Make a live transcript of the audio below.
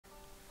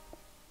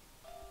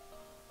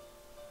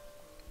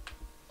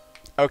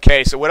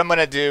Okay, so what I'm going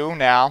to do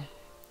now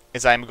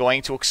is I'm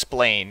going to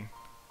explain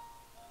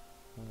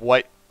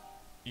what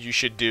you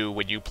should do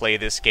when you play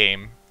this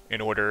game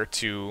in order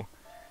to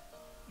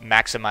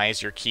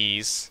maximize your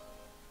keys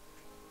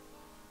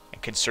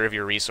and conserve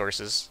your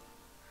resources.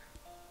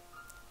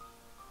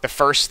 The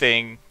first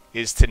thing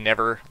is to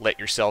never let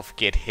yourself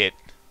get hit.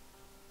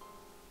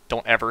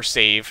 Don't ever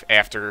save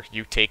after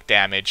you take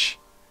damage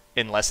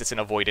unless it's an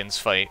avoidance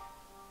fight.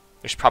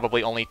 There's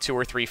probably only 2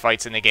 or 3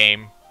 fights in the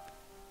game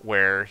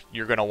where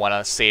you're going to want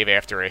to save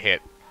after a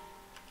hit.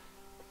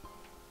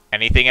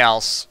 Anything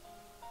else,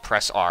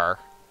 press R.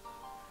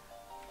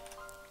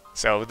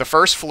 So the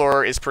first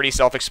floor is pretty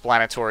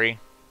self-explanatory.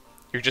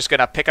 You're just going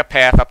to pick a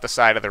path up the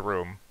side of the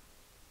room.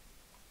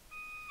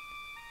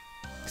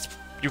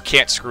 You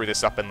can't screw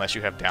this up unless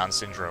you have Down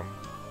syndrome.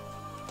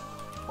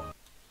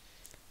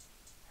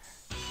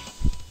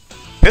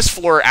 This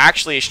floor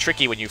actually is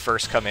tricky when you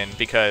first come in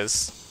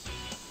because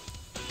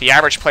the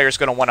average player is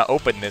going to want to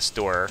open this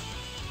door,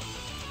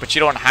 but you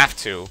don't have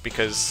to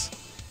because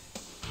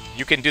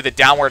you can do the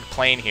downward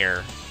plane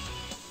here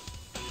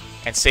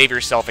and save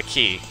yourself a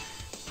key.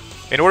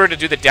 In order to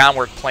do the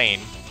downward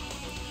plane,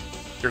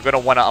 you're going to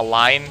want to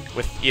align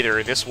with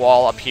either this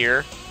wall up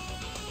here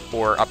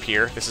or up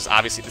here. This is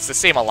the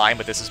same align,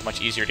 but this is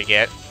much easier to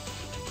get.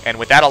 And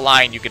with that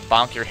align, you can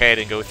bonk your head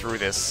and go through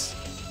this.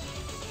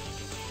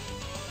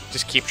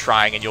 Just keep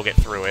trying and you'll get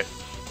through it.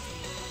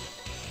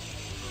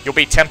 You'll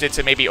be tempted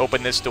to maybe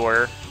open this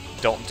door.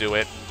 Don't do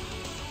it.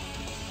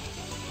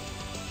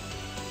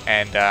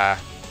 And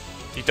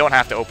you don't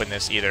have to open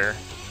this either.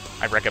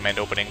 I recommend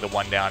opening the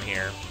one down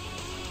here.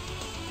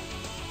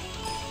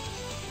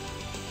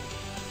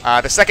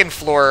 The second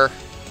floor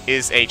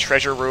is a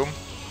treasure room.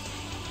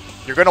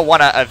 You're going to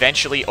want to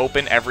eventually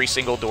open every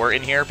single door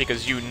in here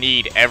because you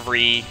need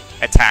every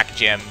attack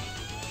gem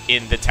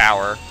in the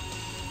tower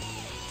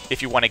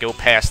if you want to go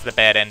past the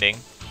bad ending.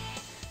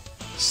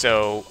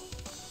 So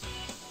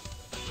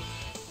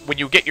when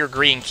you get your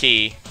green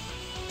key,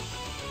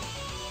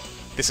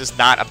 this is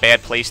not a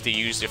bad place to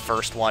use the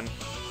first one.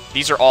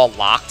 These are all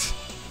locked,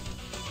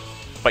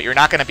 but you're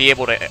not going to be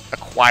able to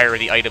acquire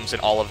the items in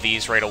all of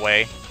these right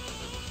away.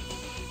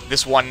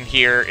 This one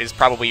here is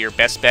probably your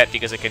best bet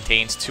because it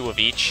contains 2 of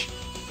each.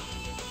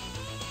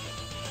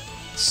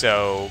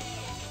 So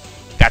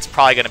that's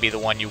probably going to be the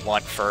one you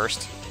want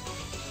first.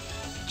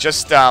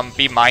 Just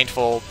be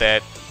mindful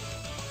that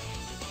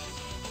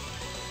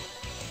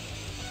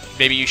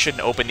maybe you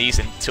shouldn't open these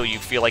until you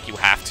feel like you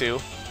have to.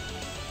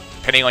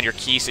 Depending on your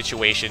key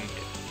situation,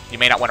 you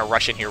may not want to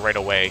rush in here right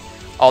away.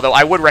 Although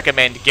I would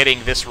recommend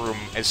getting this room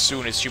as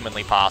soon as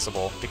humanly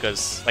possible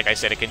because, like I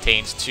said, it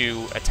contains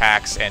 2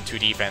 attacks and 2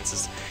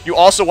 defenses. You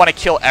also want to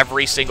kill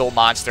every single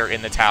monster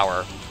in the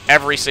tower.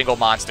 Every single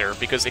monster,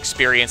 because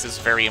experience is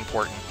very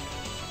important.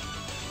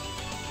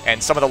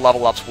 And some of the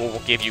level ups will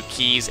give you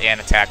keys and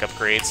attack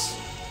upgrades.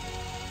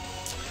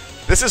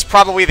 This is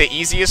probably the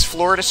easiest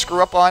floor to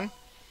screw up on.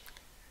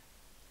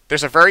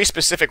 There's a very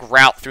specific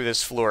route through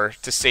this floor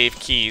to save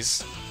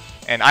keys,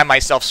 and I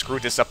myself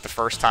screwed this up the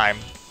first time.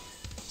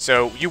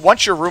 So you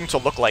want your room to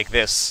look like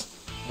this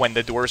when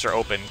the doors are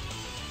open.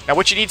 Now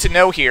what you need to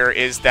know here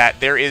is that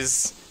there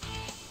is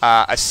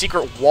a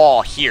secret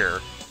wall here.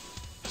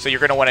 So you're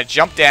going to want to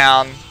jump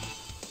down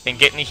and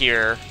get in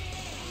here,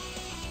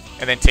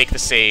 and then take the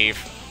save.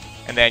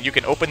 And then you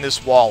can open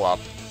this wall up.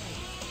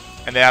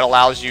 And that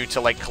allows you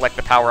to like collect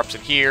the power-ups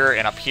in here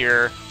and up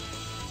here.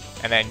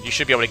 And then you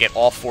should be able to get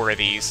all 4 of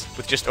these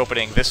with just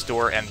opening this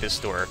door and this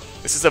door.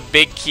 This is a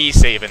big key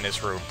save in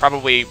this room.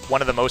 Probably one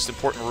of the most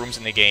important rooms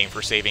in the game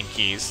for saving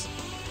keys.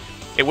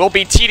 It will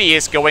be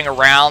tedious going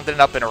around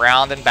and up and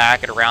around and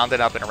back and around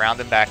and up and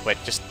around and back, but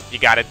just, you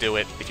gotta do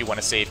it if you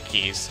want to save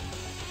keys.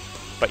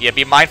 But yeah,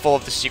 be mindful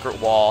of the secret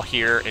wall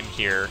here and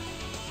here,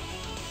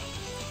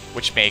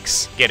 which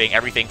makes getting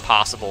everything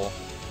possible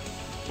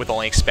with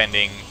only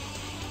expending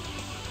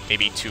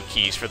maybe 2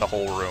 keys for the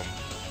whole room.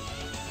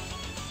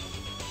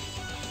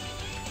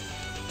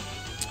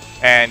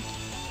 And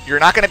you're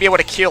not going to be able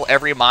to kill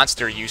every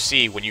monster you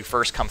see when you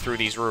first come through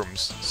these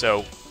rooms.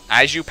 So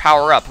as you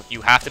power up, you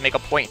have to make a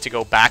point to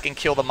go back and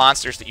kill the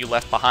monsters that you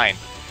left behind.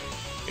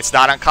 It's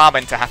not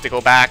uncommon to have to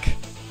go back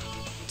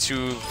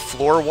to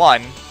floor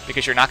 1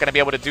 because you're not going to be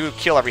able to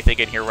kill everything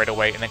in here right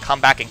away, and then come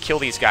back and kill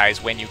these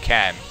guys when you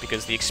can,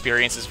 because the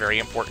experience is very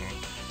important.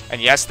 And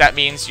yes, that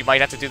means you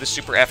might have to do the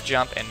super F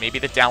jump and maybe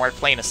the downward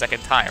plane a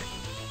second time.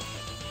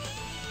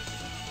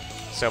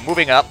 So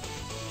moving up,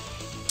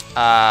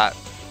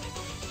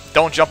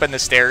 don't jump in the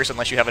stairs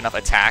unless you have enough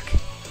attack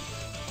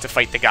to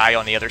fight the guy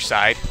on the other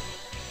side.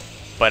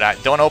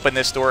 But don't open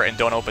this door and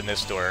don't open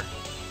this door.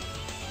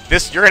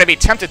 You're going to be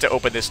tempted to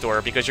open this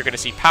door because you're going to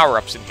see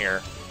power-ups in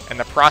here. And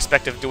the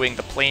prospect of doing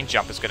the plane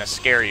jump is going to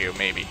scare you,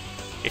 maybe,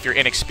 if you're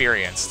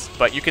inexperienced.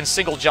 But you can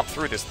single jump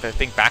through this, the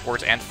thing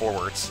backwards and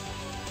forwards.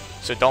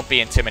 So don't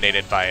be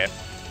intimidated by it.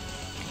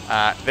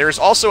 There's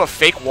also a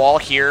fake wall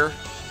here,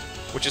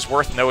 which is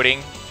worth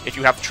noting if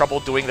you have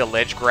trouble doing the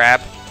ledge grab,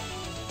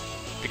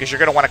 because you're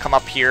going to want to come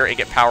up here and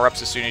get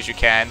power-ups as soon as you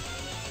can.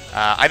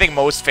 I think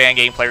most fan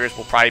game players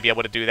will probably be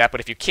able to do that, but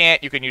if you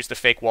can't, you can use the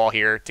fake wall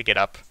here to get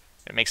up.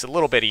 It makes it a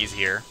little bit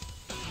easier.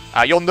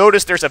 You'll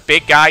notice there's a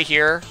big guy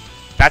here.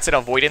 That's an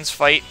avoidance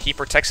fight. He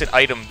protects an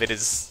item that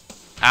is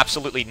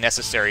absolutely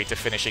necessary to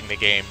finishing the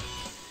game.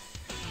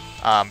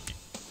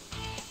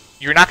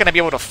 You're not going to be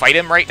able to fight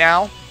him right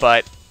now,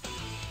 but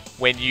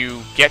when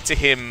you get to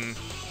him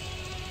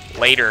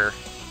later,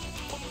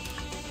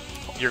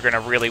 you're going to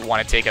really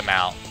want to take him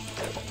out.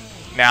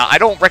 Now, I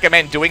don't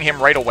recommend doing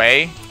him right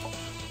away,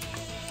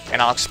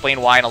 and I'll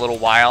explain why in a little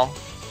while,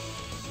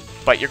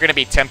 but you're going to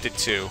be tempted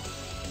to.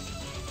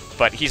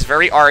 But he's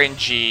very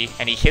RNG,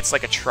 and he hits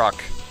like a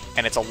truck,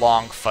 and it's a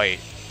long fight.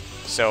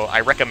 So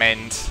I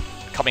recommend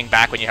coming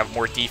back when you have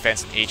more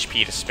defense and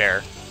HP to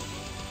spare.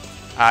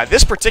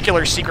 This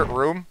particular secret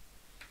room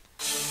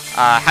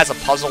has a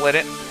puzzle in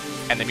it,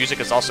 and the music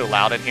is also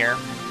loud in here.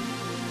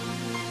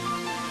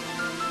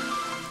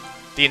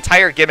 The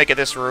entire gimmick of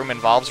this room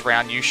involves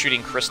around you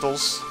shooting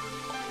crystals,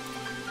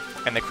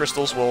 and the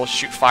crystals will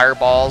shoot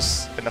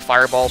fireballs, and the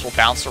fireballs will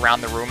bounce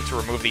around the room to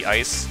remove the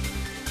ice.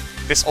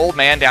 This old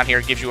man down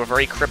here gives you a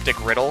very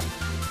cryptic riddle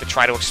to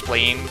try to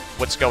explain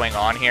what's going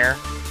on here,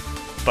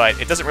 but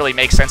it doesn't really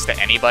make sense to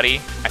anybody.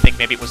 I think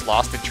maybe it was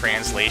lost in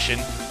translation.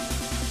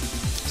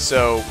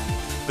 So,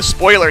 the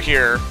spoiler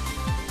here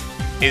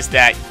is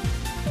that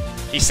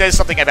he says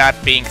something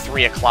about being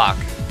 3 o'clock,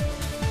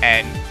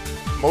 and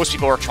most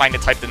people are trying to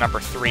type the number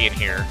 3 in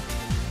here.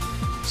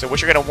 So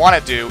what you're going to want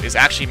to do is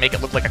actually make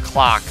it look like a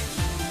clock,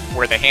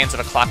 where the hands of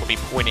a clock will be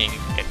pointing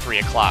at 3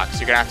 o'clock. So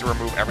you're going to have to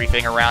remove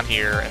everything around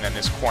here and then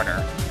this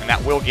corner, and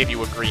that will give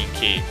you a green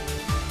key.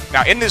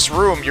 Now in this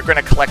room, you're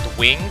going to collect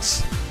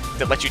wings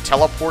that let you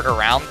teleport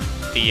around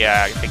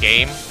the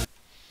game.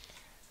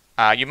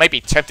 You might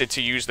be tempted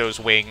to use those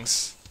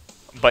wings,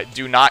 but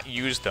do not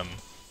use them,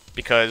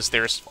 because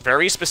there's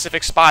very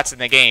specific spots in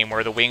the game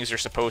where the wings are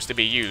supposed to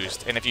be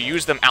used, and if you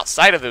use them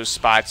outside of those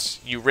spots,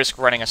 you risk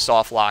running a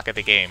soft lock of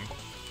the game.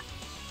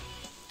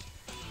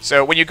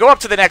 So when you go up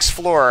to the next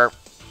floor,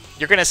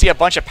 you're going to see a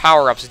bunch of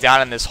power-ups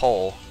down in this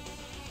hole.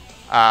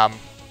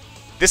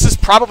 This is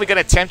probably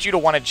going to tempt you to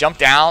want to jump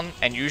down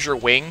and use your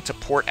wing to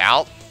port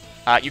out.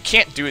 You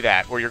can't do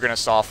that, or you're going to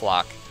soft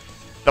lock.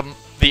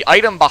 The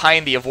item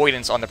behind the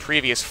avoidance on the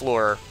previous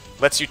floor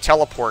lets you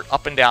teleport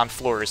up and down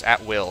floors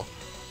at will.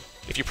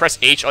 If you press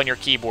H on your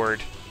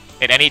keyboard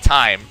at any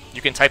time,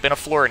 you can type in a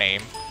floor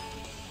name,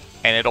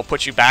 and it'll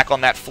put you back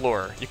on that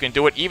floor. You can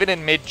do it even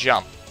in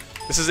mid-jump.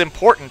 This is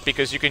important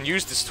because you can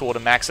use this tool to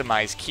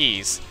maximize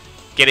keys,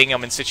 getting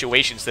them in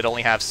situations that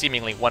only have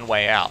seemingly one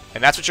way out.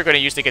 And that's what you're going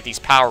to use to get these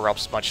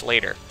power-ups much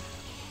later.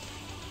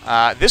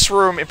 This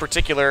room in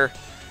particular,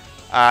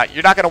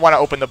 you're not going to want to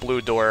open the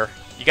blue door.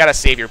 You got to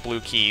save your blue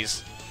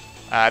keys.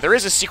 There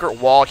is a secret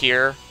wall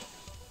here,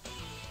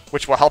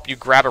 which will help you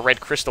grab a red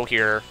crystal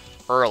here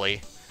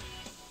early.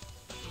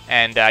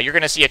 And you're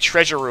going to see a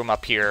treasure room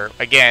up here,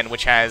 again,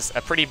 which has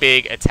a pretty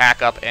big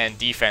attack up and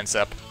defense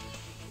up.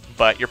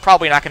 But you're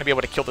probably not going to be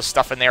able to kill the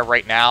stuff in there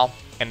right now,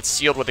 and it's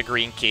sealed with a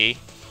green key.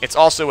 It's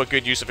also a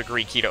good use of a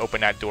green key to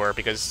open that door,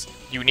 because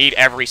you need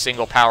every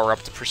single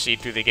power-up to proceed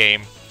through the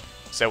game.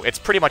 So it's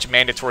pretty much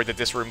mandatory that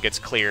this room gets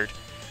cleared.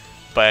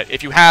 But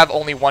if you have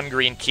only one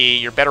green key,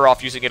 you're better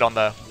off using it on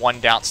the one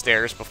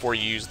downstairs before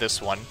you use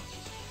this one.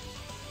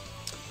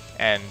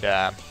 And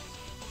I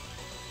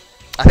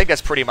think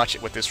that's pretty much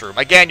it with this room.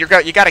 Again, you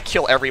got to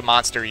kill every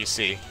monster you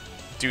see.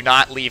 Do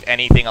not leave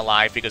anything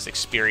alive, because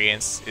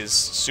experience is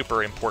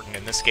super important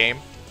in this game.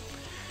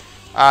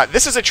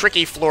 This is a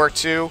tricky floor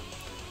too.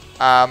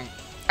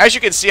 As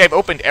you can see, I've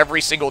opened every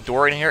single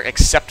door in here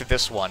except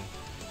this one.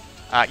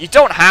 You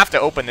don't have to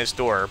open this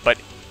door, but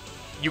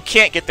you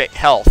can't get the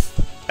health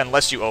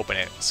unless you open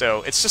it.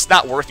 So it's just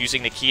not worth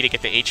using the key to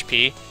get the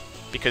HP,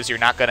 because you're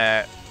not going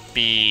to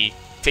be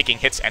taking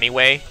hits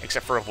anyway,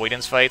 except for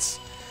avoidance fights.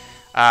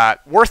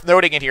 Worth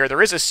noting in here,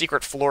 there is a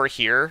secret floor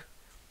here.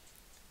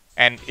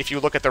 And if you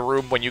look at the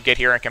room when you get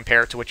here and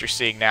compare it to what you're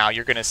seeing now,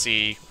 you're going to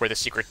see where the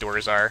secret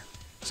doors are.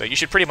 So you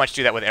should pretty much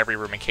do that with every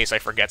room in case I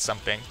forget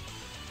something.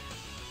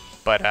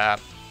 But,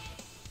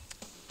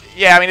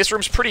 yeah, I mean, this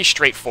room's pretty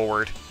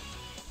straightforward.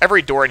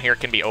 Every door in here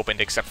can be opened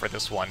except for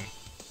this one.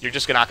 You're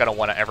just not going to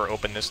want to ever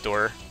open this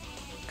door,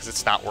 because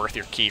it's not worth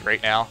your key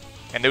right now.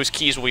 And those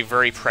keys will be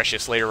very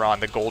precious later on,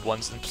 the gold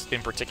ones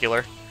in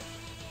particular.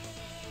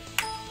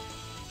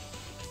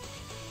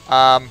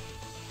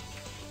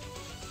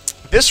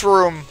 This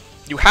room,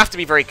 you have to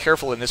be very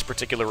careful in this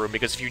particular room,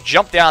 because if you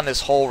jump down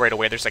this hole right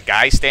away, there's a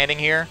guy standing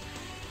here,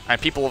 and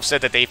people have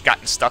said that they've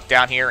gotten stuck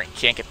down here and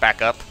can't get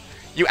back up.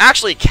 You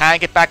actually can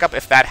get back up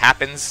if that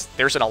happens.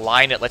 There's a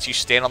line that lets you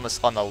stand on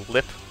the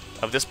lip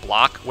of this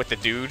block with the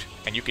dude,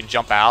 and you can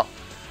jump out.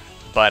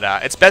 But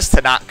it's best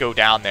to not go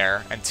down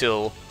there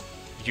until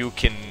you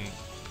can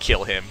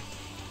kill him.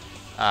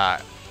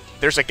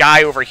 There's a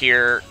guy over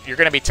here. You're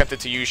going to be tempted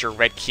to use your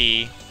red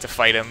key to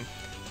fight him.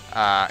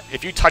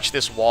 If you touch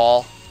this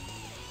wall,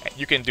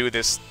 you can do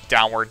this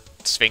downward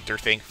sphincter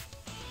thing,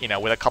 you know,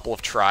 with a couple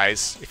of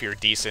tries if you're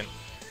decent.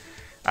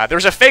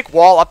 There's a fake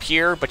wall up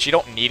here, but you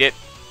don't need it.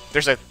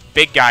 there's a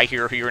big guy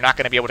here who you're not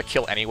going to be able to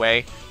kill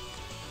anyway.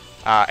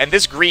 And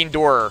this green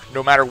door,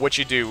 no matter what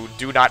you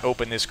do not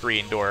open this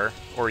green door,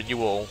 or you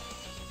will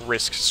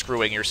risk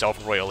screwing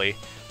yourself royally.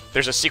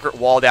 There's a secret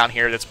wall down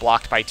here that's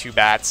blocked by 2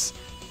 bats.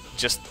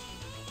 Just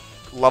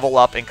level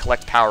up and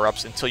collect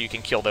power-ups until you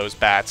can kill those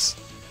bats.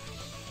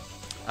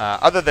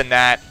 Other than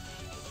that,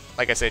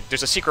 like I said,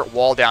 there's a secret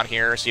wall down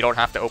here, so you don't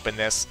have to open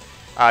this.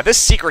 This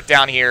secret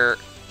down here,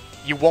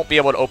 you won't be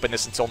able to open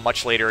this until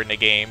much later in the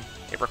game.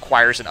 It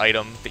requires an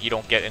item that you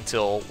don't get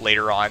until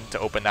later on to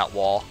open that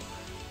wall.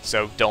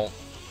 So don't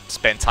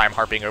spend time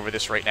harping over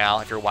this right now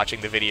if you're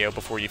watching the video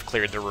before you've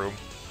cleared the room.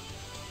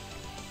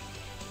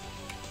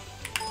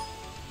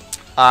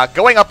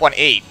 Going up on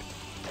 8,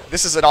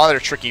 this is another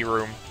tricky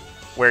room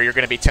where you're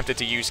going to be tempted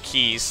to use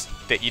keys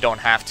that you don't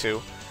have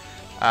to.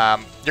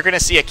 You're going to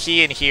see a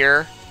key in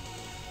here,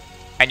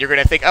 and you're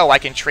going to think, oh, I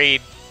can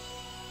trade,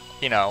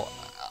 you know,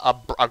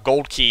 a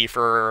gold key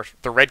for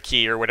the red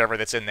key or whatever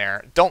that's in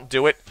there. Don't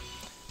do it.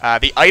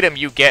 The item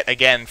you get,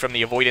 again, from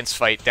the avoidance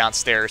fight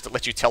downstairs that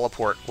lets you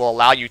teleport will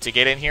allow you to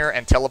get in here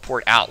and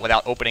teleport out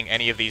without opening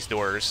any of these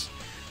doors.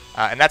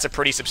 And that's a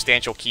pretty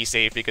substantial key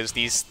save because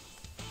these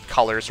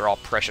colors are all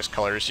precious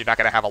colors. You're not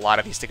going to have a lot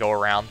of these to go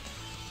around.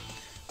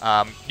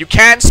 You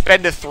can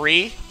spend a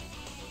 3.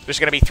 There's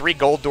going to be 3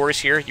 gold doors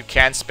here. You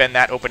can spend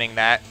that opening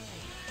that.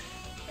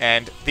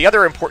 And the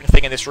other important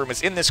thing in this room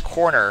is in this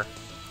corner,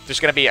 there's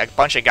going to be a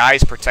bunch of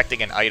guys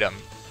protecting an item.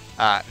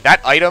 That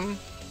item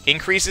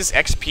increases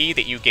XP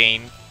that you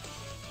gain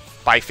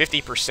by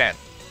 50%.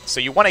 So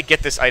you want to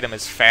get this item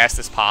as fast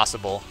as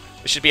possible.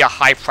 This should be a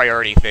high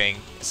priority thing,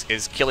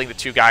 is killing the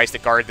 2 guys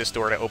that guard this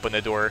door to open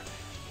the door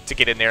to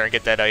get in there and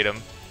get that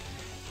item.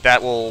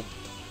 That will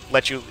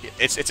let you...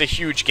 It's a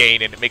huge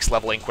gain, and it makes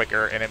leveling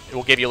quicker, and it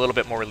will give you a little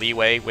bit more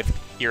leeway with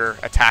your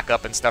attack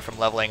up and stuff from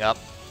leveling up.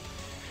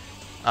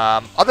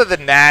 Other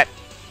than that,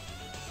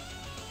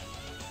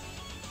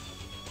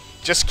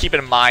 just keep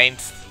in mind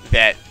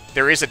that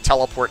there is a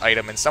teleport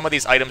item, and some of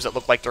these items that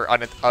look like they're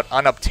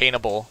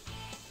unobtainable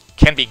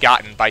can be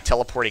gotten by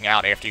teleporting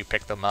out after you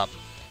pick them up.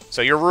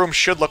 So your room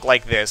should look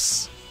like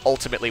this,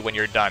 ultimately, when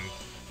you're done.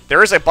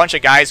 There is a bunch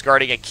of guys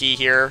guarding a key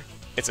here.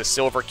 It's a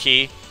silver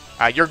key.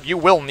 You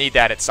will need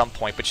that at some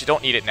point, but you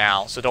don't need it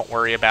now, so don't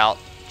worry about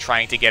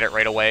trying to get it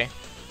right away.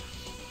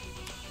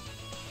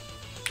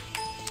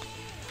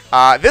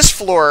 This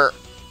floor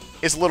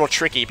is a little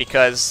tricky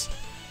because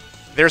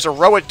there's a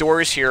row of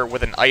doors here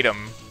with an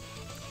item,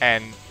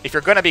 and if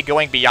you're going to be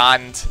going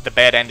beyond the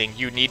bad ending,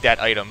 you need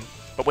that item.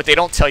 But what they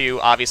don't tell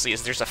you, obviously,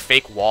 is there's a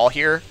fake wall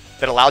here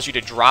that allows you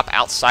to drop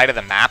outside of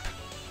the map.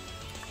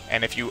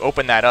 And if you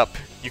open that up,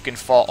 you can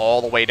fall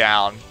all the way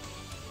down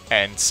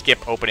and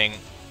skip opening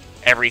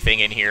everything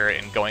in here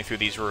and going through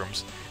these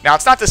rooms. Now,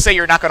 it's not to say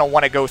you're not going to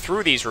want to go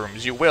through these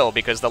rooms. You will,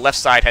 because the left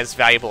side has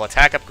valuable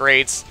attack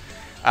upgrades.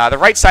 The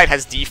right side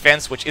has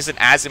defense, which isn't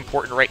as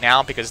important right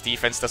now because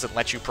defense doesn't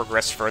let you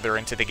progress further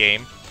into the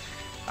game.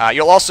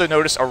 You'll also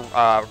notice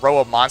a row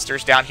of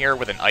monsters down here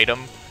with an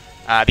item.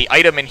 The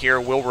item in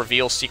here will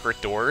reveal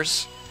secret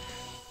doors,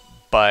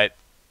 but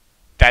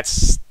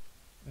that's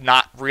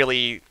not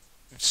really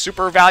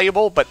super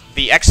valuable, but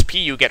the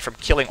XP you get from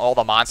killing all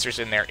the monsters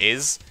in there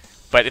is.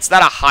 But it's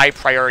not a high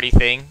priority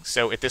thing,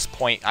 so at this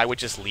point I would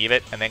just leave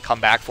it and then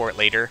come back for it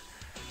later.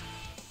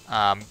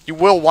 You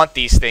will want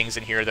these things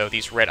in here, though,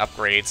 these red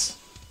upgrades.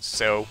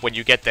 So when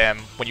you get them,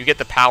 when you get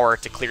the power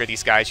to clear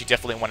these guys, you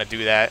definitely want to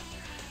do that.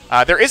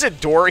 There is a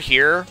door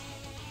here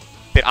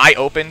that I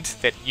opened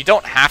that you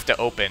don't have to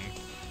open,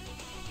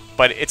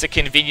 but it's a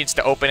convenience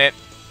to open it.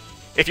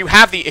 If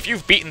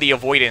you've beaten the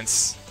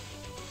avoidance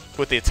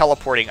with the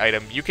teleporting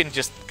item, you can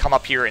just come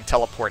up here and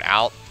teleport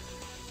out.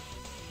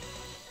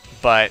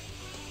 But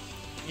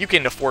you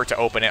can afford to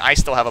open it. I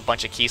still have a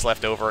bunch of keys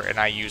left over, and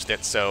I used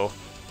it, so...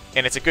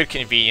 And it's a good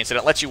convenience, and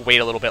it lets you wait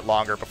a little bit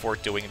longer before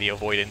doing the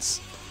avoidance,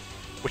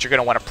 which you're going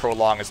to want to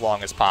prolong as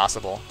long as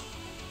possible.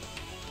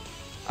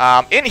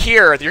 In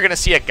here, you're going to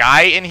see a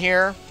guy in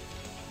here.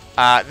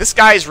 This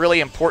guy is really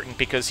important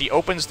because he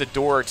opens the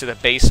door to the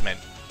basement.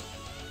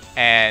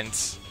 And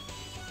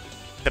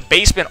the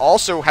basement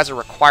also has a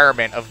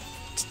requirement of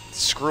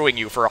screwing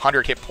you for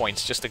 100 hit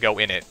points just to go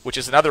in it, which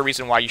is another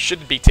reason why you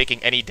shouldn't be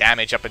taking any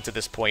damage up until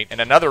this point,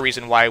 and another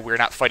reason why we're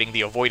not fighting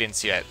the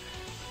avoidance yet.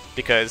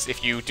 Because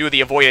if you do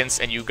the avoidance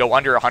and you go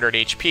under 100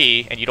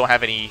 HP and you don't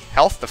have any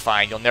health to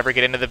find, you'll never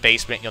get into the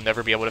basement, you'll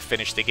never be able to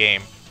finish the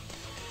game.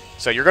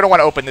 So you're going to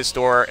want to open this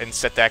door and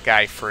set that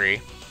guy free.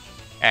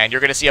 And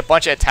you're going to see a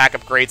bunch of attack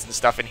upgrades and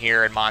stuff in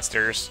here and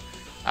monsters.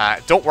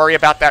 Don't worry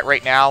about that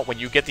right now. When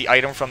you get the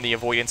item from the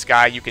avoidance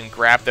guy, you can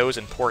grab those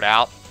and port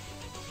out.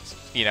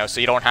 You know,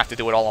 so you don't have to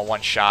do it all in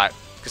one shot.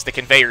 Because the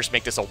conveyors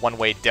make this a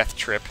one-way death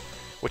trip,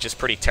 which is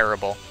pretty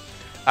terrible.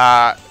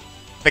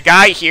 The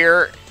guy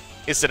here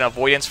is an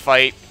avoidance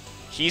fight.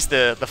 He's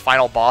the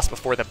final boss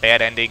before the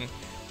bad ending.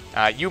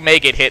 You may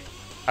get hit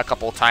a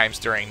couple of times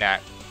during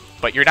that,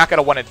 but you're not going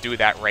to want to do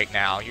that right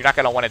now. You're not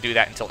going to want to do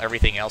that until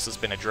everything else has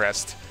been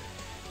addressed.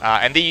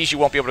 And these you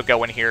won't be able to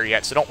go in here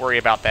yet, so don't worry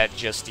about that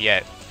just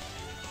yet.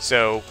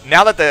 So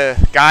now that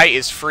the guy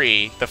is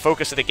free, the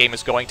focus of the game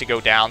is going to go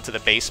down to the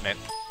basement.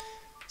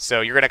 So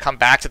you're going to come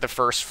back to the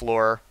first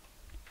floor,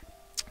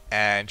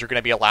 and you're going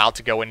to be allowed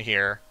to go in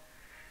here.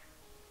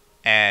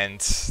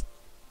 And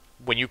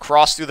when you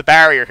cross through the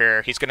barrier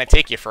here, he's going to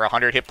take you for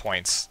 100 hit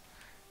points.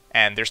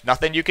 And there's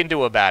nothing you can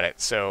do about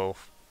it. So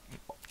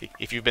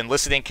if you've been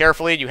listening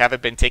carefully, you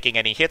haven't been taking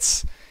any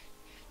hits,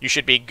 you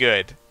should be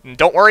good. And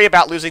don't worry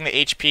about losing the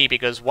HP,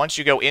 because once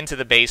you go into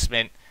the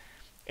basement,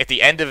 at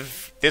the end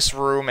of this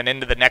room and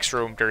into the next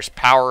room, there's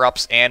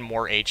power-ups and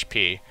more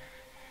HP.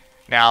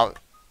 Now,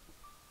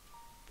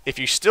 if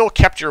you still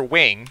kept your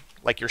wing,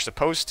 like you're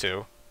supposed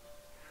to,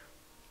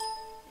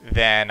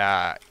 then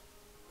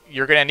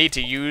you're going to need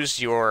to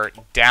use your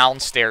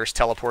downstairs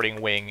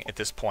teleporting wing at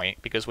this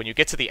point, because when you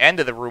get to the end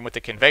of the room with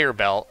the conveyor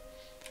belt,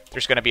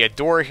 there's going to be a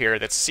door here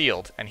that's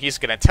sealed, and he's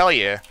going to tell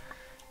you,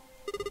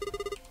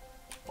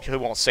 he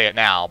won't say it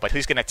now, but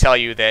he's going to tell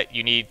you that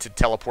you need to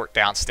teleport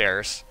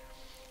downstairs,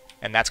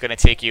 and that's going to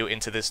take you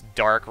into this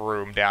dark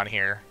room down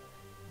here.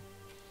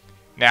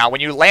 Now, when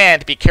you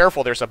land, be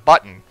careful, there's a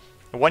button.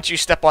 And once you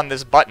step on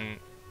this button,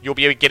 you'll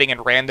be getting in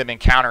random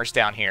encounters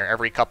down here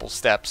every couple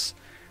steps.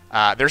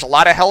 There's a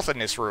lot of health in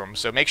this room,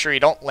 so make sure you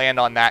don't land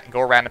on that and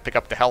go around and pick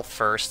up the health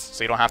first,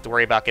 so you don't have to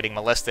worry about getting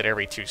molested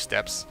every 2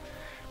 steps.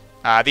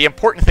 The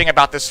important thing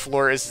about this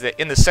floor is that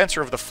in the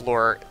center of the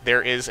floor,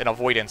 there is an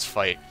avoidance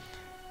fight.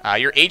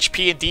 Your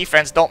HP and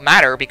defense don't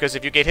matter, because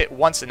if you get hit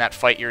once in that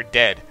fight, you're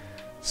dead.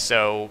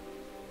 So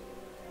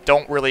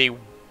don't really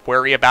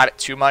worry about it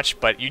too much,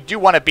 but you do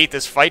want to beat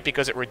this fight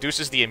because it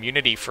reduces the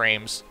immunity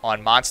frames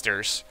on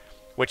monsters,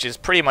 which is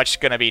pretty much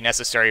going to be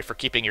necessary for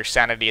keeping your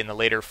sanity in the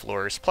later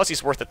floors. Plus,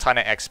 he's worth a ton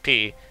of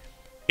XP.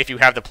 If you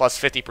have the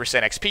plus 50%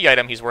 XP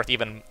item, he's worth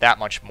even that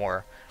much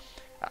more.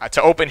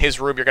 To open his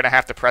room, you're going to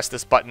have to press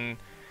this button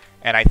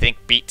and I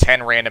think beat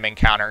 10 random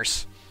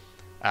encounters.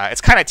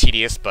 It's kind of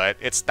tedious, but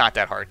it's not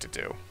that hard to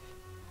do.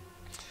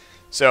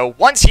 So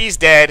once he's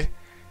dead,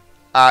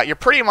 you're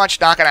pretty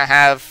much not going to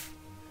have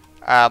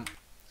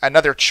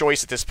another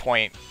choice at this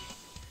point.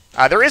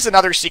 There is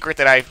another secret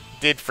that I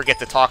did forget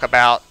to talk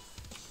about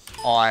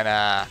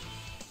on,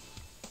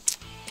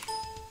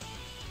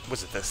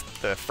 was it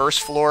the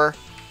first floor?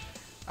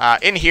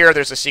 In here,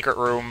 there's a secret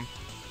room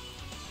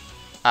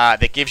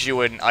that gives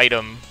you an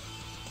item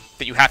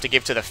that you have to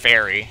give to the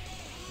fairy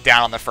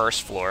down on the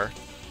first floor.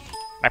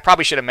 And I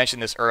probably should have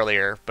mentioned this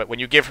earlier, but when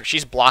you give her,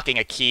 she's blocking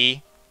a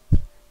key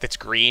that's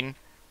green,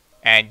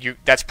 and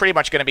that's pretty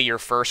much going to be your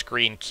first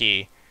green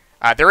key.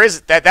 There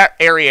is that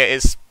area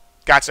is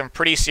got some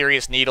pretty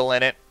serious needle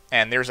in it,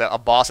 and there's a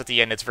boss at the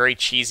end that's very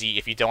cheesy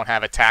if you don't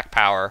have attack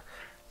power.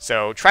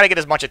 So try to get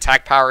as much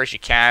attack power as you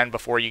can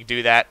before you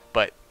do that,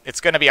 but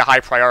it's going to be a high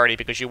priority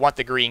because you want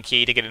the green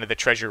key to get into the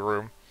treasure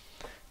room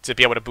to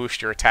be able to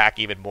boost your attack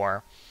even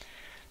more.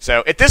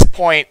 So at this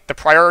point, the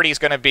priority is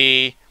going to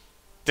be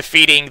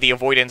defeating the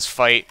avoidance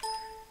fight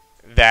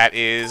that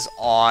is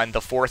on the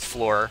 4th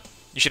floor.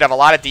 You should have a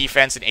lot of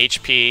defense and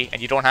HP,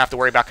 and you don't have to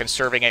worry about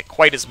conserving it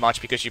quite as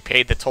much because you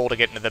paid the toll to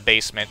get into the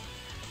basement.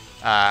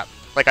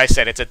 Like I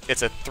said, it's a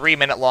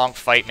 3-minute long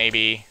fight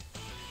maybe,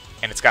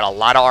 and it's got a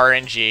lot of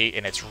RNG,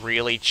 and it's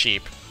really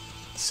cheap.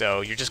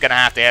 So you're just going to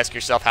have to ask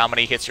yourself how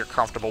many hits you're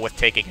comfortable with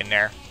taking in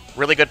there.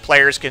 Really good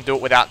players can do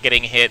it without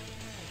getting hit.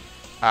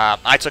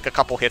 I took a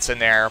couple hits in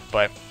there,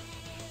 but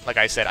like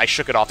I said, I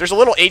shook it off. There's a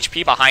little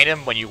HP behind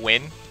him when you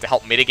win to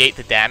help mitigate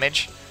the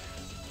damage.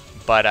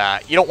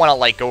 But you don't want to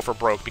like go for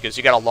broke because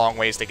you got a long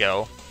ways to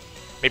go.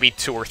 Maybe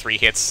 2 or 3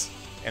 hits,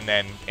 and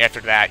then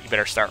after that, you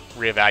better start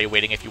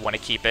reevaluating if you want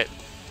to keep it.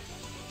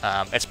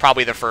 It's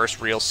probably the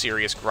first real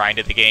serious grind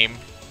of the game,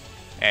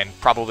 and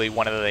probably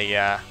one of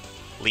the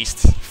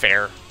least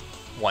fair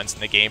ones in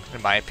the game,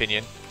 in my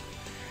opinion.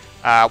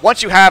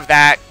 Once you have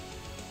that,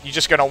 you're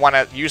just going to want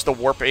to use the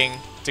warping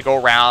to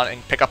go around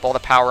and pick up all the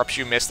power-ups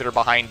you missed that are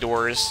behind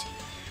doors.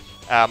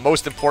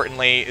 Most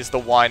importantly is the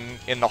one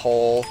in the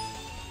hole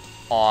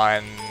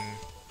on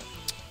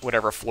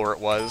whatever floor it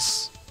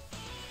was.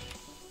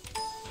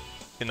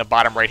 In the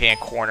bottom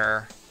right-hand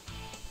corner,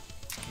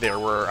 there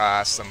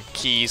were some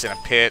keys in a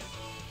pit.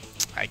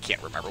 I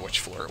can't remember which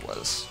floor it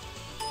was.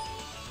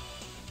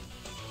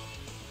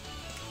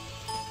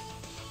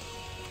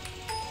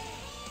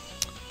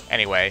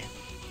 Anyway,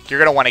 you're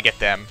going to want to get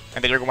them,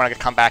 and then you're going to want to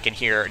come back in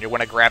here, and you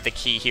want to grab the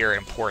key here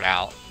and port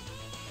out.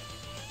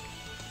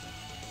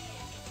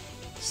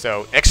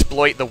 So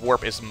exploit the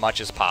warp as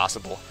much as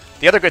possible.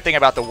 The other good thing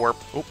about the warp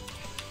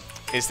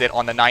is that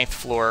on the 9th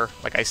floor,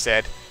 like I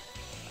said,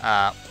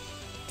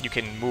 you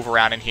can move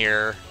around in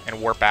here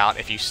and warp out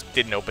if you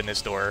didn't open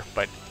this door.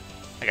 But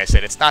like I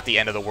said, it's not the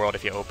end of the world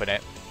if you open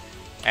it.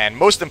 And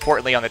most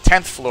importantly, on the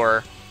 10th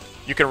floor,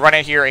 you can run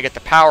in here and get the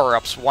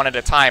power-ups one at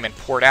a time and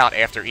port out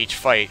after each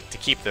fight to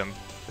keep them.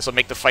 This will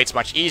make the fights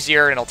much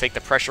easier, and it'll take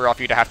the pressure off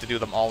you to have to do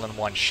them all in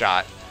one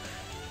shot.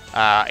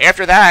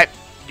 After that,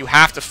 you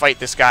have to fight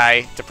this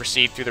guy to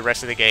proceed through the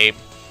rest of the game.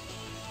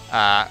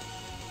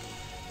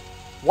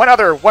 One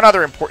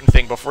other important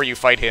thing before you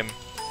fight him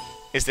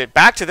is that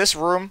back to this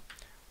room,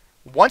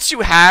 once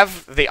you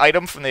have the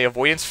item from the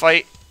avoidance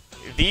fight,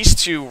 these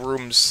two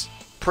rooms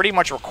pretty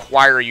much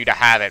require you to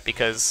have it,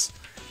 because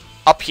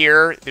up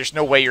here, there's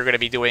no way you're going to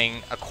be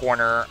doing a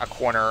corner,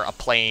 a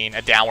plane,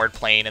 a downward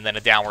plane, and then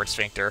a downward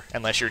sphincter,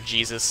 unless you're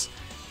Jesus.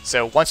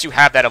 So once you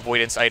have that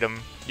avoidance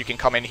item, you can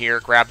come in here,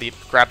 grab the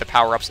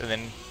power-ups, and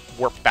then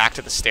warp back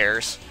to the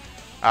stairs.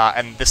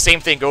 And the same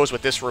thing goes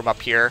with this room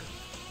up here.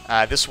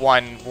 This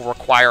one will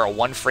require a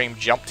 1-frame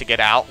jump to get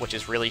out, which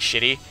is really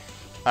shitty.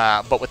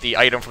 But with the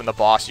item from the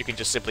boss, you can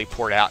just simply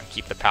pour it out and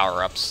keep the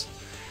power-ups.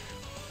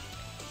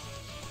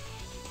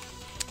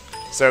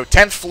 So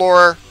 10th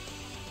floor,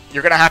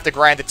 you're going to have to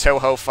grind the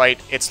Toho fight.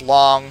 It's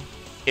long.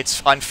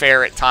 It's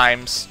unfair at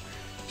times.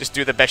 Just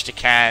do the best you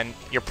can.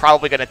 You're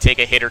probably going to take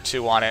a hit or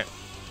two on it.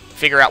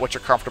 Figure out what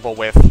you're comfortable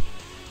with.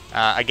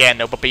 Again,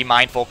 though, but be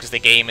mindful because the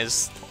game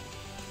is,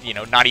 you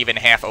know, not even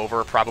half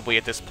over probably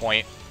at this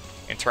point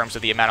in terms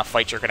of the amount of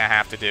fights you're going to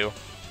have to do.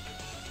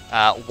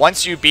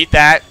 Once you beat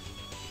that,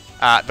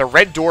 the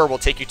red door will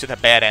take you to the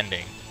bad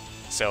ending.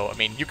 So, I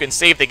mean, you can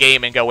save the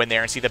game and go in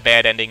there and see the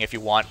bad ending if you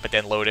want, but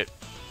then load it,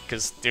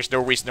 because there's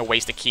no reason to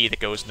waste a key that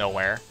goes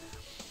nowhere.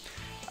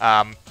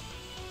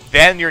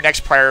 Then your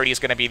next priority is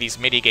going to be these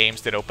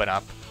mini-games that open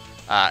up.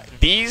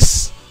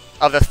 These,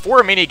 of the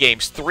 4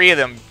 mini-games, 3 of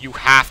them you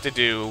have to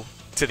do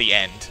to the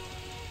end.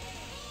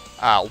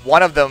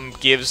 One of them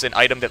gives an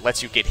item that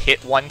lets you get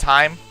hit one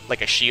time,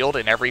 like a shield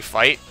in every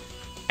fight,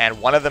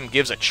 and one of them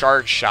gives a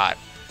charge shot,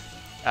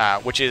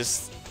 which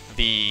is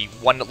the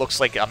one that looks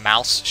like a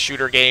mouse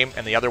shooter game,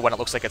 and the other one that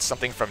looks like it's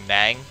something from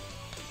Nang.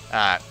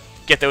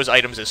 Get those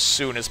items as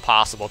soon as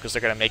possible, because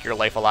they're going to make your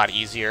life a lot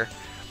easier.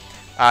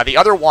 The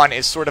other one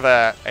is sort of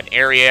an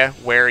area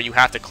where you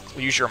have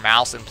to use your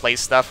mouse and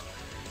place stuff.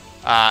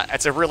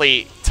 It's a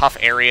really tough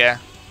area,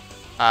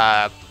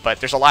 but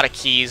there's a lot of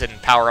keys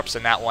and power-ups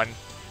in that one.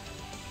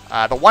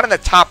 The one in the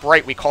top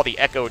right we call the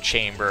Echo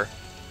Chamber.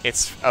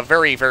 It's a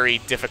very, very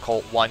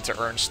difficult one to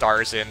earn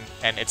stars in,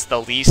 and it's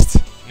the least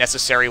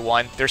necessary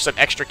one. There's some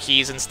extra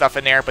keys and stuff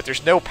in there, but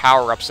there's no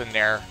power-ups in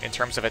there in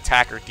terms of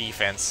attack or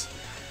defense.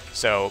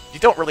 So you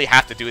don't really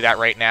have to do that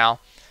right now.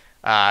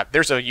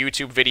 There's a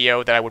YouTube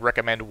video that I would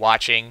recommend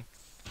watching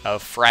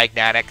of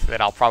Fragnatic that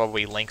I'll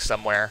probably link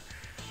somewhere.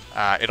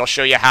 It'll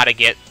show you how to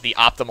get the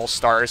optimal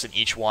stars in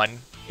each one.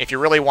 If you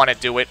really want to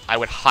do it, I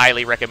would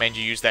highly recommend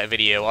you use that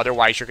video.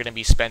 Otherwise, you're going to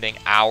be spending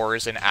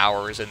hours and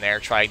hours in there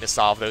trying to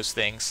solve those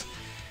things.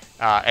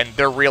 And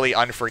they're really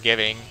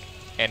unforgiving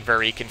and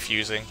very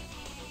confusing.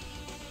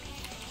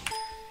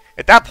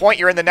 At that point,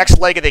 you're in the next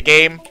leg of the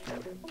game.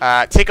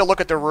 Take a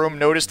look at the room.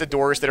 Notice the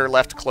doors that are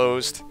left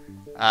closed.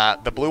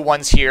 The blue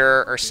ones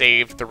here are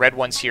saved. The red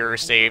ones here are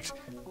saved.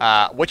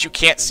 What you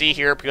can't see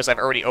here, because I've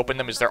already opened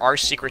them, is there are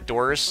secret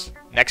doors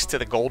next to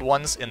the gold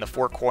ones in the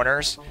 4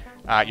 corners.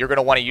 You're going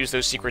to want to use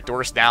those secret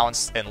doors now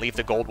and leave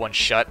the gold ones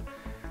shut.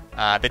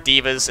 The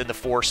divas in the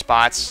 4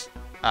 spots,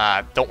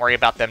 don't worry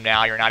about them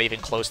now. You're not even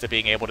close to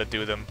being able to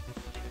do them.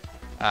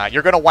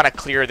 You're going to want to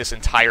clear this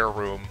entire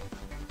room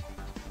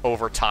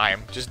over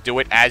time. Just do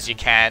it as you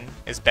can,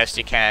 as best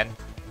you can.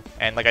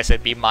 And like I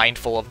said, be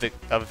mindful of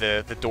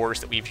the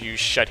doors that we've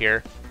used shut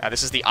here.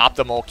 This is the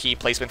optimal key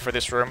placement for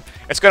this room.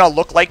 It's going to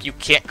look like you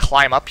can't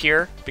climb up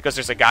here because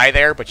there's a guy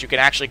there, but you can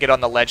actually get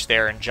on the ledge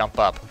there and jump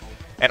up.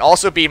 And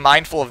also be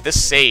mindful of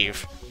this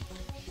save.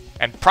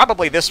 And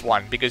probably this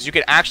one, because you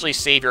can actually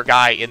save your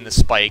guy in the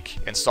spike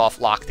and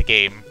soft lock the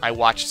game. I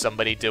watched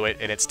somebody do it,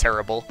 and it's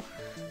terrible.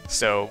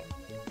 So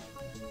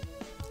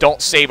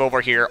don't save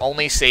over here.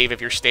 Only save if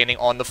you're standing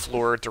on the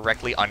floor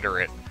directly under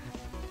it.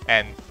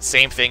 And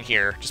same thing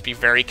here. Just be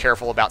very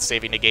careful about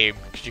saving the game,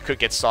 because you could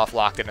get soft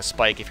locked in a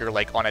spike if you're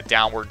like on a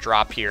downward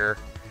drop here,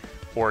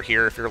 or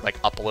here if you're like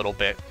up a little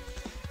bit.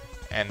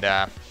 And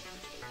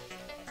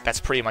that's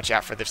pretty much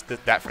that for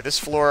this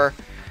floor.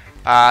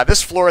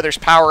 This floor, there's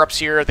power-ups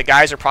here. The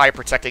guys are probably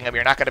protecting them.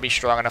 You're not going to be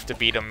strong enough to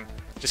beat them.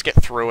 Just get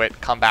through it.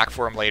 Come back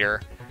for them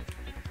later.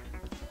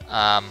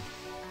 On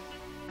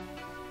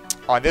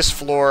this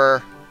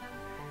floor,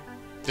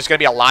 there's going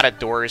to be a lot of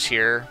doors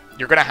here.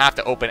 You're going to have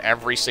to open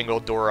every single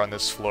door on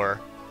this floor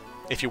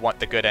if you want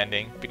the good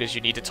ending, because you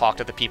need to talk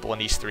to the people in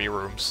these 3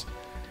 rooms.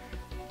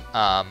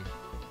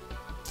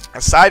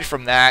 Aside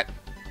from that,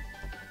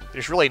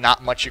 there's really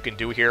not much you can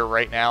do here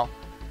right now.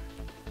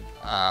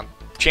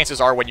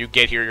 Chances are when you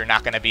get here, you're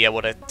not going to be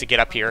able to get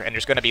up here, and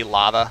there's going to be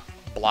lava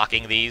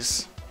blocking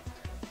these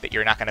that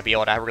you're not going to be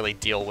able to really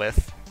deal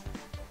with.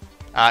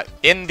 Well,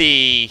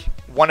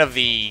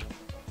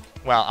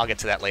 I'll get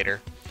to that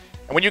later.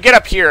 And when you get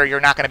up here, you're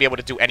not going to be able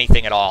to do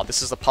anything at all.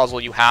 This is a puzzle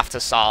you have to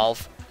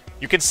solve.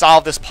 You can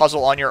solve this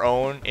puzzle on your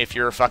own if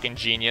you're a fucking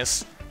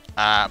genius.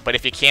 But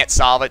if you can't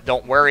solve it,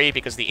 don't worry,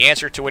 because the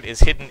answer to it is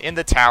hidden in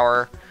the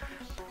tower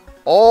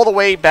all the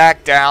way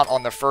back down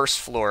on the first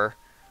floor.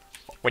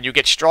 When you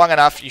get strong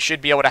enough, you should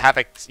be able to have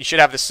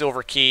the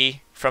silver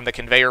key from the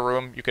conveyor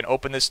room. You can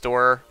open this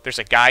door. There's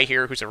a guy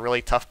here who's a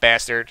really tough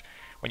bastard.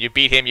 When you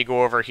beat him, you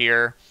go over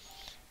here.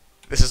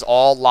 This is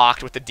all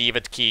locked with the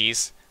diva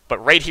keys.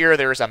 But right here,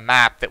 there's a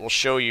map that will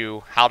show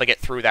you how to get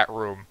through that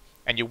room.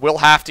 And you will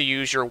have to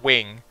use your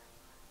wing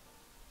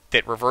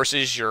that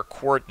reverses your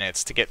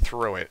coordinates to get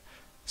through it.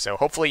 So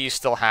hopefully you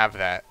still have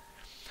that.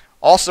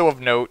 Also of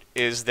note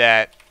is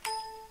that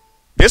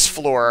this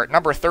floor,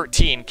 number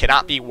 13,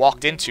 cannot be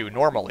walked into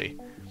normally.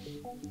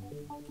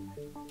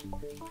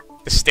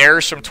 The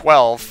stairs from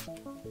 12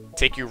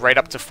 take you right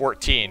up to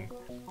 14.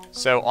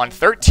 So on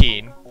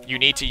 13, you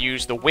need to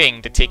use the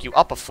wing to take you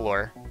up a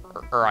floor,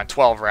 or on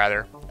 12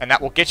 rather, and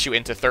that will get you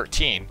into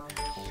 13.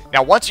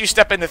 Now once you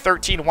step into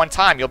 13 one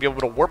time, you'll be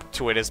able to warp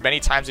to it as many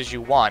times as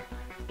you want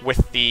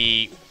with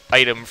the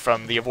item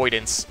from the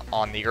avoidance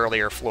on the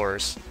earlier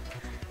floors.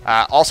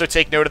 Also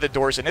take note of the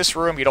doors in this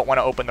room. You don't want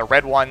to open the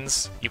red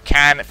ones. You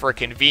can for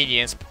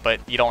convenience, but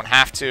you don't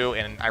have to,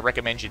 and I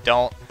recommend you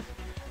don't.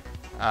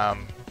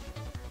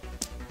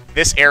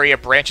 This area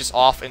branches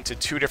off into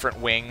two different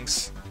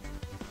wings.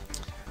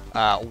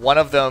 One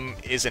of them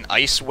is an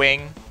ice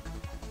wing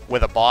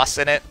with a boss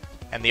in it,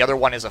 and the other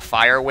one is a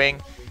fire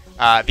wing.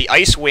 The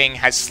ice wing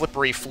has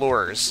slippery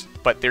floors,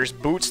 but there's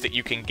boots that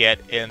you can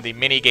get in the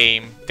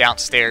minigame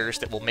downstairs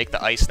that will make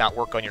the ice not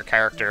work on your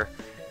character.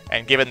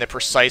 And given the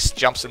precise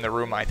jumps in the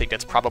room, I think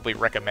that's probably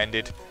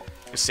recommended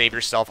to save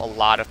yourself a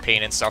lot of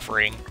pain and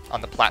suffering on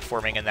the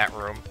platforming in that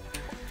room.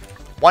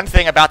 One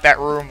thing about that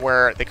room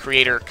where the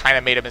creator kind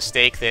of made a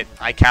mistake that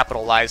I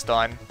capitalized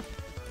on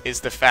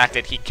is the fact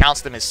that he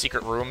counts them as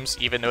secret rooms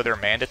even though they're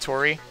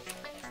mandatory.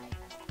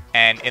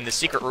 And in the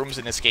secret rooms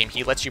in this game,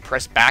 he lets you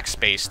press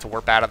backspace to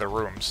warp out of the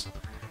rooms.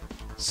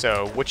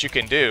 So what you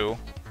can do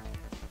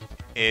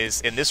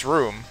is, in this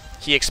room,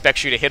 he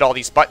expects you to hit all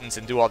these buttons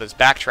and do all this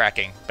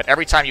backtracking. But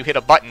every time you hit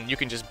a button, you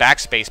can just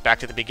backspace back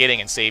to the beginning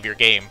and save your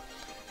game.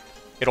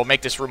 It'll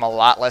make this room a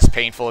lot less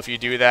painful if you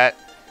do that.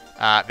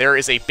 There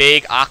is a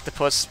big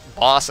octopus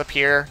boss up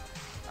here.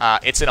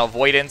 It's an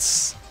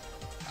avoidance.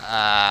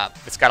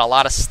 It's got a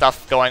lot of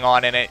stuff going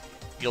on in it.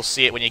 You'll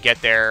see it when you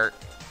get there.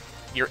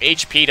 Your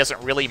HP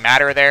doesn't really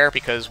matter there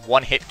because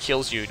one hit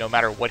kills you no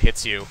matter what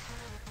hits you.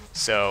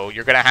 So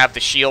you're going to have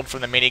the shield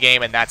from the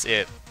minigame and that's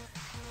it.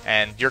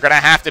 And you're going to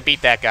have to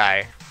beat that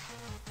guy.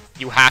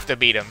 You have to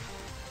beat him.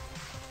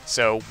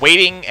 So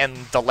waiting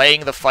and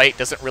delaying the fight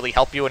doesn't really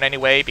help you in any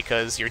way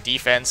because your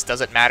defense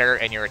doesn't matter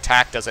and your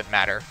attack doesn't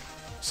matter.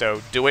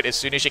 So do it as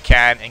soon as you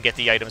can and get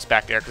the items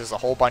back there because there's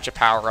a whole bunch of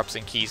power-ups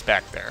and keys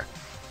back there.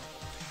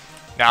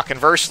 Now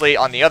conversely,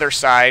 on the other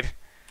side,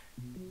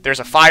 there's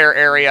a fire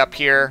area up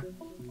here.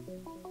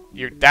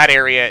 That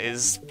area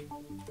is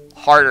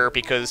harder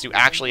because you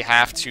actually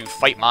have to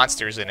fight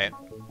monsters in it,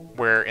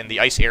 where in the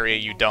ice area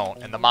you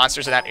don't. And the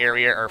monsters in that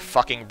area are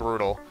fucking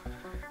brutal.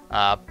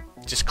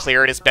 Just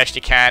clear it as best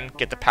you can,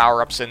 get the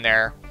power-ups in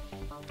there,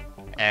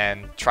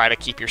 and try to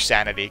keep your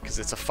sanity, because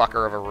it's a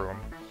fucker of a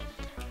room.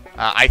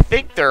 I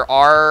think there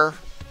are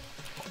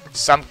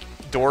some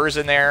doors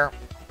in there,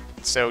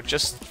 so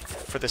just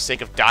for the sake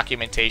of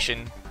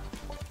documentation,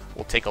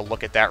 we'll take a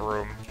look at that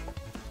room.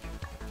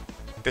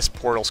 This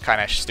portal's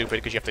kind of stupid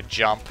because you have to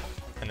jump,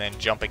 and then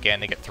jump again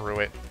to get through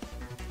it.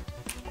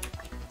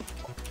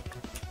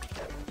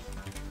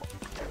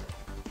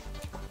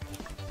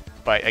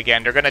 But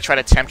again, they're going to try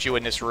to tempt you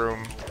in this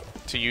room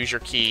to use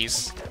your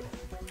keys.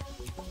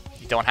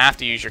 You don't have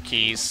to use your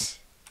keys.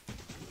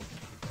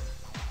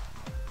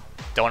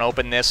 Don't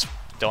open this.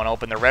 Don't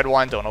open the red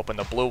one. Don't open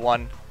the blue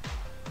one.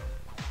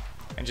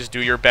 And just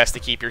do your best to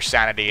keep your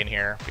sanity in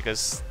here,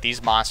 because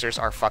these monsters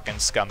are fucking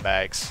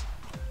scumbags.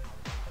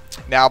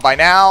 Now, by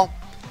now,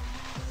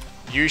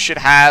 you should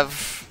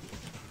have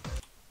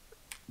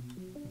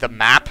the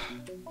map,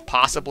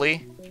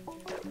 possibly.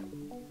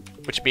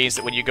 Which means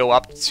that when you go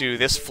up to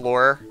this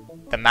floor,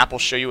 the map will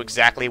show you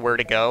exactly where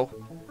to go.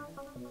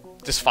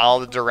 Just follow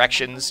the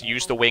directions,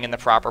 use the wing in the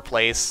proper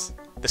place.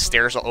 The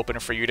stairs will open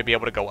for you to be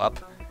able to go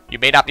up. You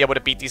may not be able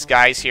to beat these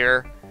guys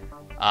here.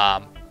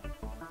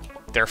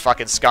 They're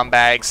fucking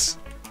scumbags.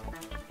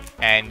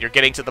 And you're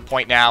getting to the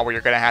point now where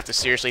you're going to have to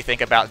seriously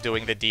think about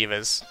doing the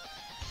divas.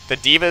 The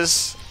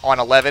divas on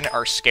 11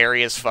 are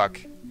scary as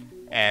fuck.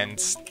 And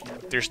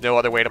there's no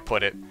other way to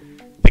put it.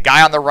 The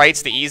guy on the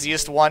right's the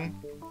easiest one.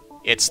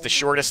 It's the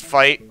shortest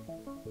fight.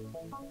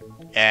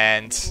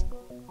 And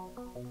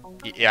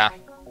yeah,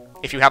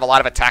 if you have a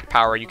lot of attack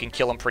power, you can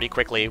kill him pretty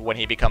quickly when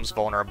he becomes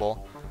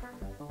vulnerable.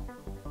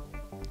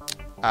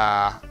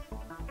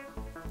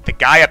 The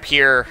guy up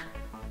here,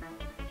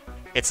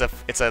 it's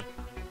a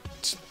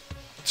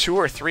 2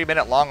 or 3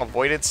 minute long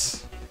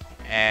avoidance,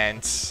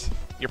 and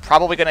you're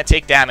probably going to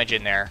take damage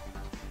in there.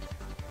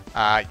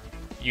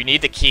 You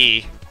need the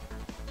key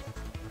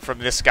from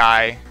this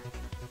guy.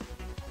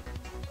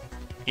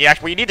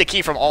 Well, you need the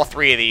key from all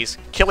 3 of these.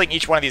 Killing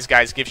each one of these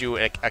guys gives you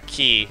a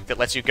key that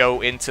lets you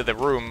go into the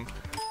room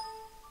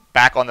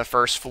back on the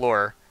first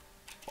floor.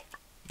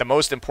 The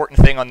most important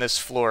thing on this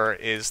floor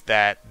is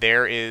that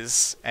there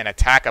is an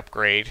attack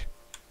upgrade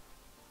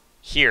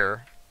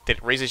here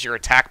that raises your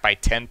attack by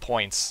 10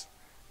 points,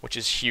 which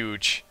is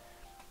huge.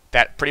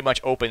 That pretty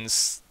much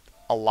opens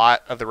a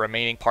lot of the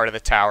remaining part of the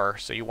tower,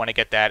 so you want to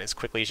get that as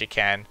quickly as you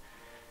can.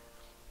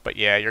 But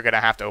yeah, you're going to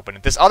have to open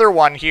it. This other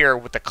one here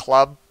with the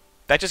club,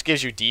 that just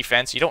gives you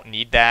defense. You don't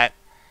need that.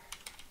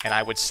 And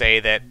I would say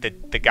that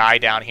the guy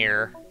down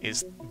here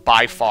is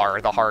by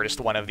far the hardest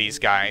one of these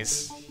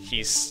guys.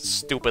 He's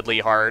stupidly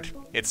hard.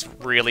 It's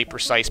really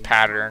precise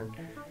pattern,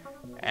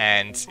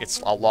 and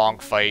it's a long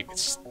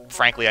fight.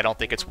 Frankly, I don't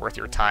think it's worth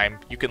your time.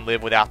 You can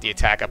live without the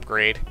attack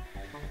upgrade,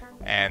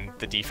 and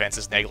the defense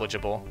is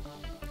negligible.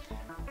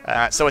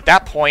 So at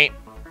that point,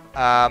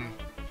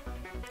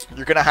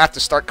 you're going to have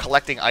to start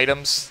collecting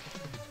items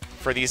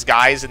for these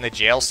guys in the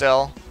jail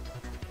cell.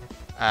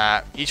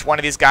 Each one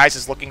of these guys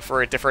is looking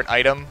for a different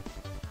item.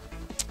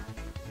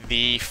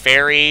 The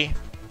fairy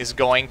is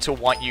going to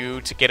want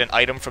you to get an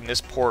item from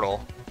this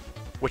portal,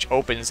 which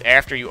opens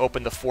after you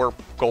open the 4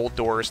 gold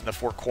doors in the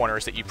 4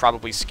 corners that you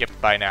probably skipped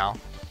by now.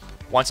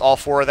 Once all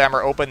 4 of them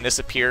are open, this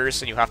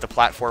appears, and you have to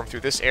platform through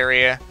this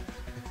area.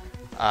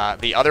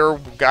 The other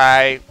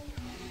guy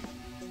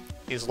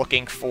is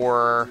looking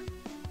for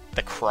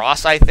the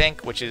cross, I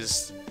think, which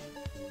is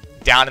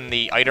down in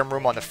the item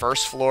room on the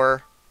 1st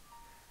floor.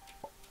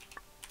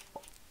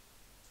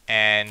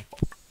 And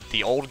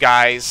the old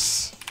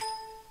guys...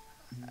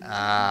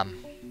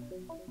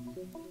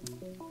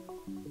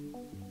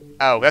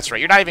 oh, that's right.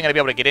 You're not even going to be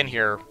able to get in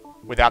here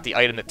without the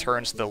item that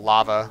turns the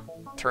lava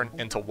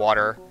into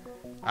water.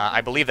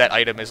 I believe that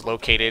item is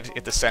located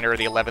at the center of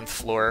the 11th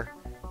floor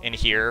in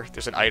here.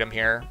 There's an item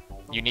here.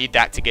 You need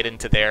that to get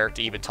into there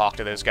to even talk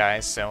to those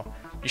guys. So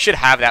you should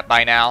have that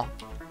by now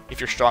if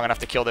you're strong enough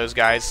to kill those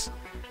guys.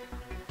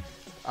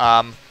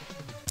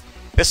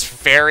 This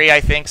fairy, I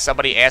think,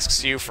 somebody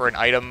asks you for an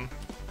item.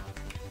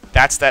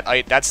 That's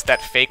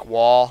that fake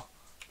wall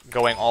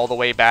going all the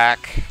way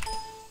back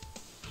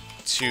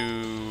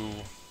to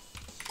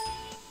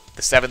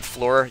the 7th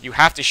floor. You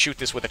have to shoot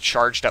this with a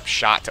charged up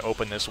shot to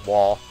open this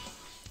wall.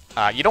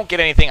 You don't get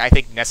anything, I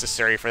think,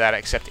 necessary for that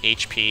except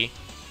HP,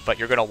 but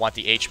you're going to want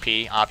the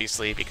HP,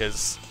 obviously,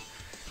 because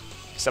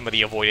some of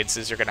the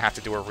avoidances you're going to have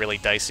to do are really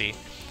dicey.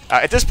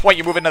 At this point,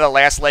 you move into the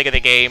last leg of the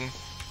game,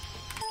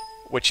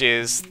 which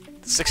is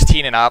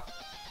 16 and up.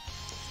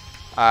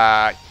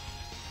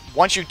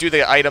 Once you do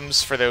the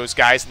items for those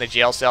guys in the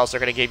jail cells, they're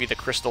going to give you the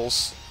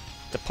crystals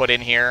to put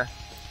in here.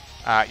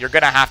 You're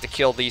going to have to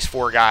kill these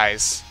 4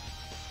 guys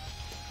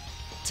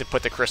to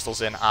put the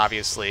crystals in,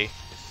 obviously.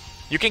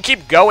 You can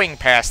keep going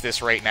past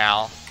this right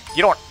now.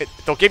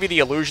 They'll give you the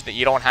illusion that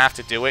you don't have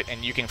to do it,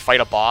 and you can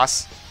fight a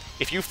boss.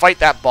 If you fight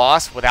that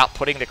boss without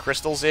putting the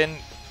crystals in,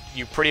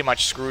 you pretty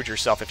much screwed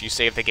yourself if you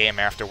save the game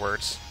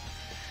afterwards.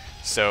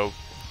 So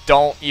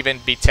don't even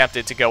be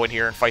tempted to go in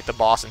here and fight the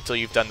boss until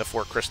you've done the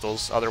 4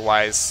 crystals.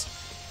 Otherwise,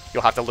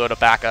 you'll have to load a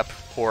backup,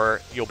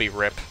 or you'll be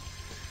RIP.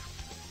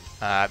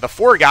 The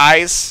 4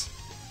 guys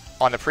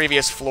on the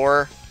previous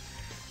floor,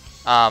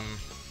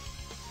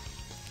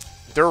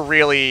 they're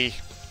really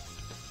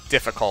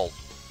difficult.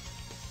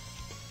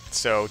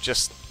 So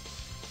just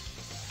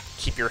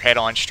keep your head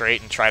on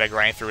straight and try to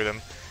grind through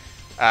them.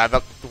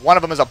 One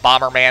of them is a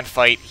Bomberman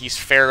fight. He's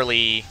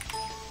probably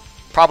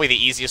the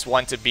easiest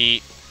one to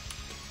beat.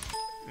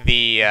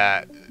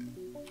 The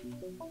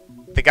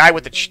guy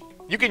with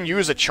you can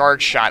use a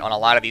charge shot on a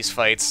lot of these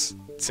fights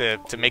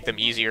to make them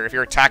easier if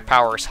your attack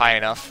power is high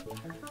enough.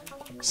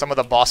 Some of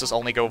the bosses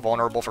only go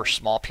vulnerable for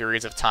small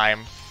periods of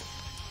time.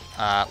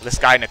 This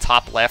guy in the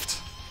top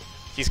left,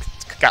 he's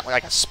got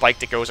like a spike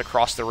that goes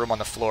across the room on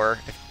the floor.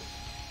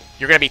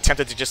 You're going to be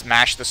tempted to just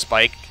mash the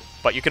spike,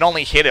 but you can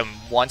only hit him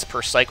once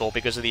per cycle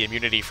because of the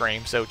immunity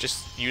frame, so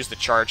just use the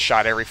charge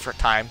shot every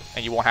time,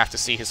 and you won't have to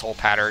see his whole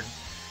pattern.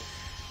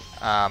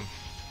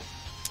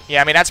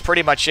 Yeah, I mean, that's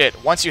pretty much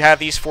it. Once you have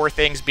these 4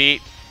 things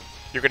beat,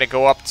 you're going to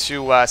go up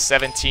to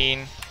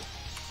 17,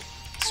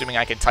 assuming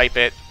I can type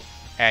it,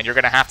 and you're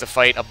going to have to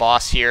fight a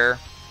boss here.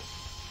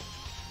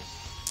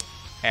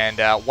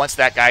 And once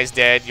that guy's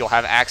dead, you'll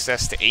have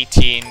access to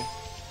 18.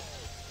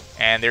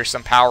 And there's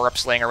some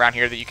power-ups laying around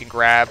here that you can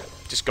grab.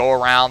 Just go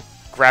around,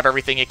 grab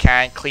everything you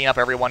can, clean up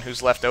everyone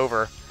who's left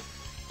over.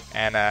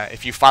 And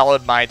if you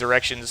followed my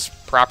directions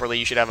properly,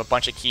 you should have a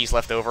bunch of keys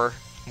left over.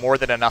 More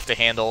than enough to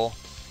handle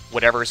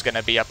whatever's going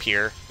to be up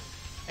here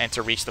and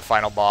to reach the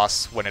final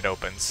boss when it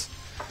opens.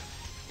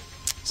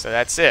 So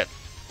that's it.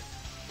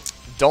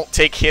 Don't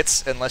take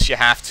hits unless you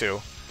have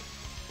to.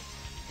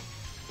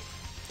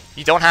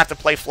 You don't have to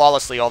play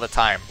flawlessly all the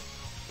time,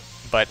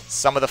 but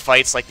some of the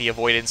fights, like the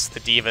avoidance, the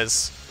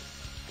divas,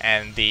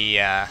 and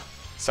the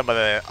some of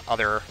the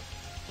other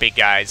big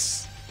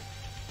guys,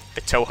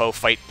 the Toho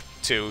fight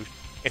too,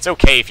 it's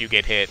okay if you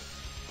get hit,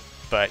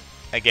 but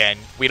again,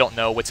 we don't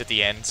know what's at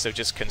the end, so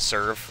just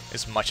conserve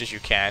as much as you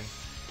can.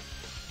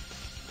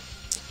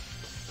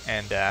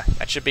 And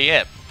that should be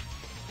it.